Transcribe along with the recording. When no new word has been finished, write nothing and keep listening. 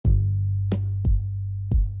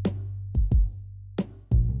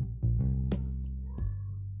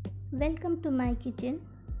Welcome to my kitchen.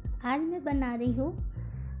 आज मैं बना रही हूँ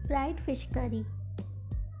फ्राइड फ़िश करी।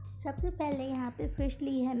 सबसे पहले यहाँ पे फ़िश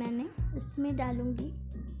ली है मैंने। इसमें डालूँगी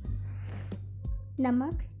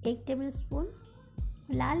नमक 1 टेबलस्पून,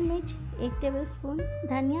 लाल मिर्च 1 टेबलस्पून,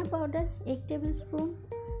 धनिया पाउडर 1 टेबलस्पून,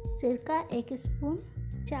 सिरका 1 स्पून,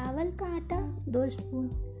 चावल का आटा 2 स्पून।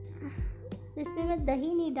 इसमें मैं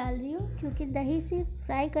दही नहीं डाल रही हूँ क्योंकि दही से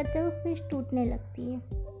फ्राई करते हुए फ़िश टूटने लगती है।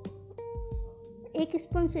 1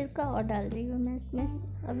 स्पून सिरका और डाल रही हूँ मैं इसमें।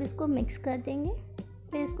 अब इसको मिक्स कर देंगे,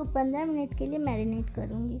 फिर इसको 15 मिनट के लिए मैरिनेट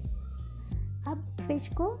करूँगी। अब फ़िश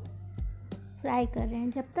को फ्राई कर रहे हैं।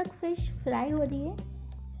 जब तक फ़िश फ्राई हो रही है,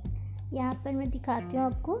 यहाँ पर मैं दिखाती हूँ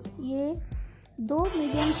आपको। ये 2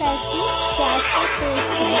 मीडियम साइज़ की प्याज का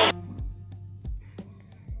पेस्ट है,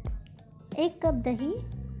 1 कप दही,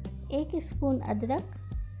 1 स्पून अदरक,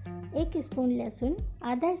 1 स्पून लहसुन,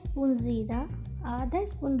 आधा स्पून ज़ीरा, आधा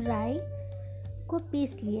स्पून राई को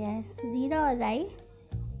पीस लिया है। ज़ीरा और राई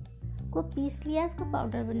को पीस लिया, इसको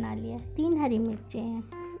पाउडर बना लिया। 3 हरी मिर्चें हैं।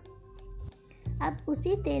 अब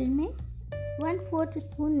उसी तेल में 1/4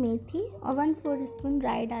 स्पून मेथी और 1/4 स्पून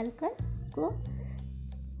राई डालकर इसको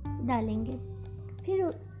डालेंगे। फिर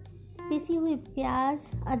पिसी हुई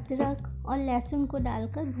प्याज, अदरक और लहसुन को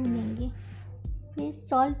डालकर भूनेंगे। फिर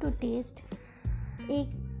सॉल्ट टू टेस्ट,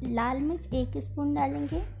 1 लाल मिर्च 1 स्पून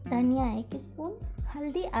डालेंगे, धनिया 1 स्पून,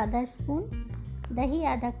 हल्दी आधा स्पून, दही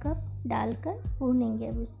आधा कप डालकर भूनेंगे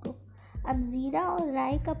अब इसको। अब ज़ीरा और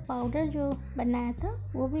राई का पाउडर जो बनाया था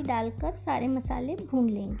वो भी डालकर सारे मसाले भून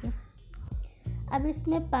लेंगे। अब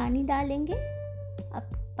इसमें पानी डालेंगे। अब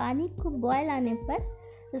पानी को बॉयल आने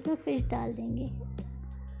पर इसमें फ़िश डाल देंगे।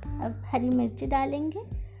 अब हरी मिर्ची डालेंगे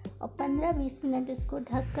और 15-20 मिनट इसको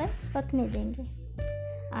ढककर पकने देंगे।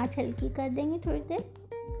 आँच हल्की कर देंगे थोड़ी देर।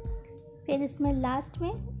 फिर इसमें लास्ट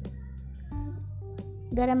में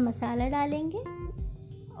गरम मसाला डालेंगे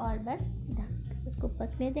और बस ढक इसको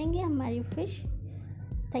पकने देंगे। हमारी फ़िश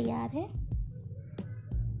तैयार है।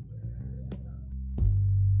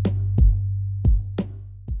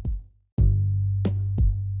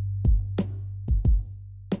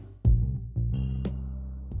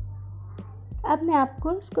 अब मैं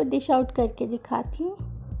आपको इसको डिश आउट करके दिखाती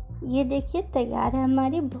हूँ। ये देखिए तैयार है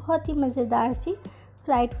हमारी बहुत ही मज़ेदार सी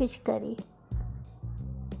फ्राइड फ़िश करी।